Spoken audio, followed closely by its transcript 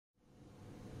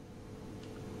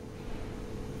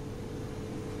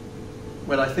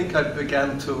Well, I think I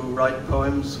began to write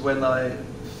poems when I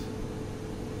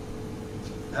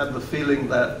had the feeling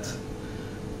that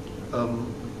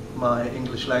my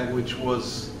English language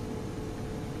was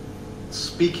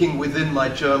speaking within my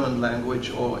German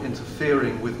language or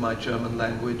interfering with my German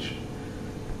language,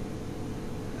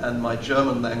 and my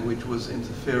German language was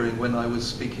interfering when I was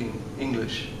speaking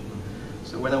English.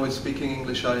 So when I was speaking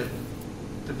English, I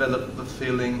developed the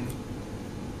feeling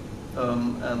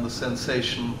and the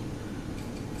sensation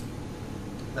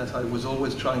that I was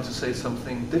always trying to say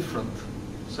something different.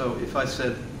 So if I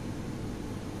said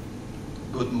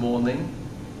good morning,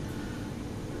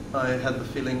 I had the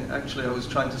feeling actually I was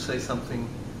trying to say something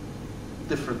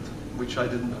different, which I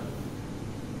didn't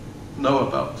know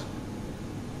about.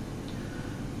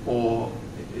 Or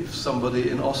if somebody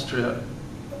in Austria,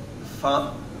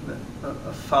 a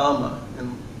farmer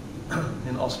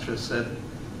in Austria said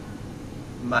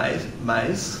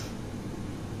mais,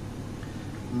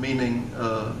 meaning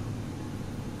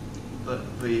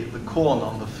the corn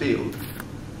on the field,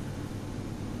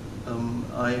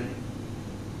 I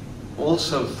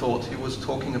also thought he was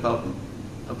talking about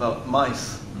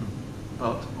mice,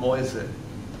 about Mäuse.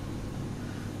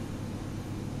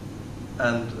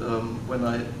 And when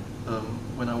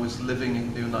I was living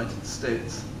in the United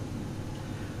States,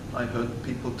 I heard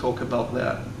people talk about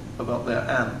their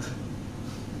ant.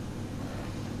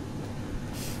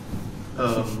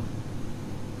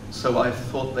 So I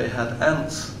thought they had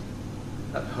ants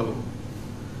at home.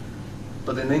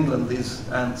 But in England, these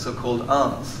ants are called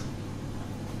aunts.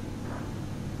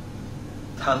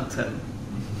 Tanten.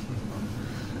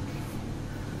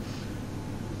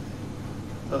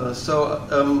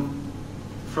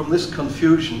 From this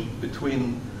confusion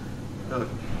between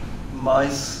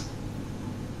mice,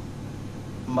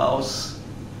 mouse,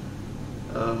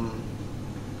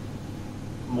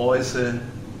 Mäuse,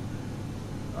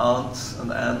 aunts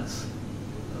and ants,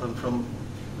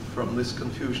 from this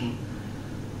confusion,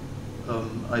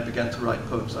 I began to write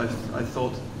poems. I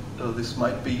thought this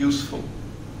might be useful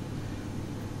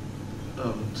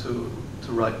to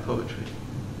write poetry.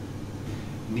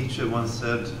 Nietzsche once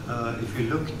said, if you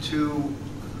look too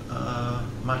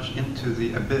much into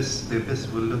the abyss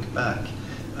will look back.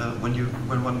 When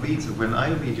one reads it, when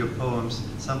I read your poems,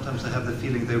 sometimes I have the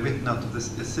feeling they're written out of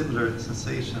this a similar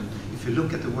sensation. If you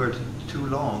look at the word too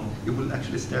long, it will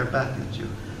actually stare back at you.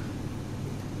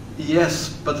 Yes,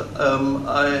 but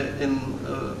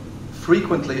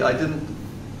frequently I didn't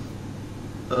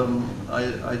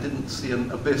see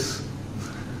an abyss.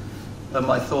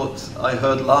 I thought I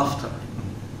heard laughter.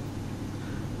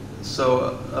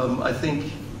 So I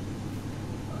think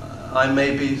I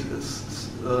may be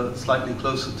slightly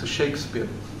closer to Shakespeare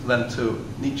than to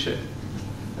Nietzsche.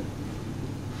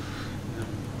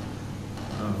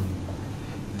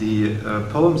 The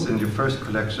poems in your first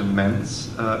collection, Mens,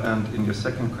 and in your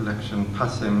second collection,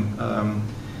 Passim,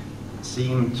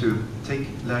 seem to take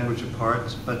language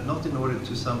apart, but not in order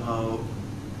to somehow,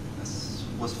 as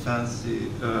was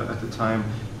fancy at the time,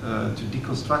 to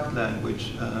deconstruct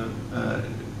language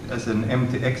as an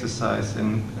empty exercise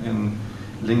in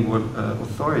lingual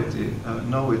authority.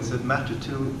 No, it's a matter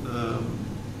to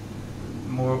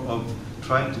more of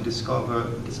trying to discover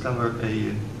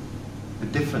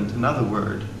another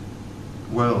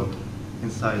world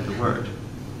inside the word.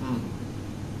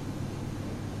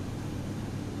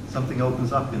 Something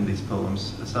opens up in these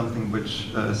poems, something which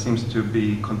seems to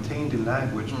be contained in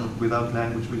language, but without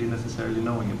language really necessarily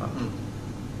knowing about it.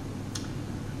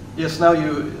 Yes, now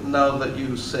that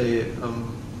you say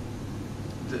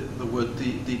the word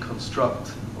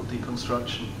deconstruct or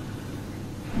deconstruction,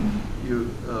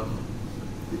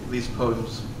 these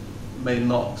poems may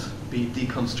not be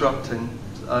deconstructing.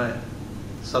 I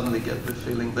suddenly get the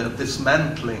feeling they're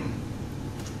dismantling.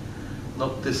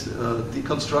 Not this.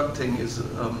 Deconstructing is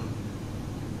a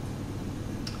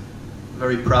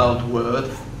very proud word,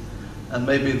 and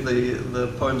maybe the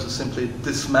poems are simply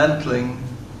dismantling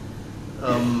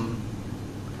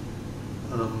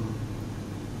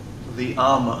the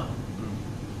armor.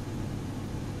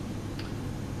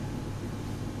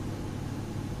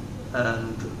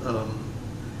 And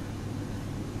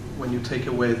when you take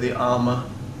away the armor,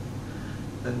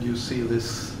 then you see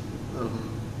this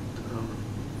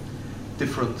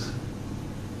different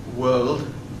world,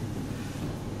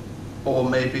 or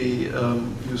maybe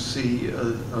you see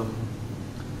a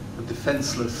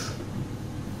defenseless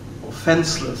or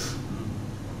fenceless,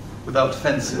 without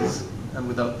fences and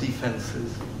without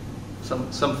defenses,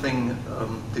 something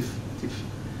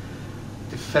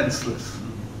defenseless.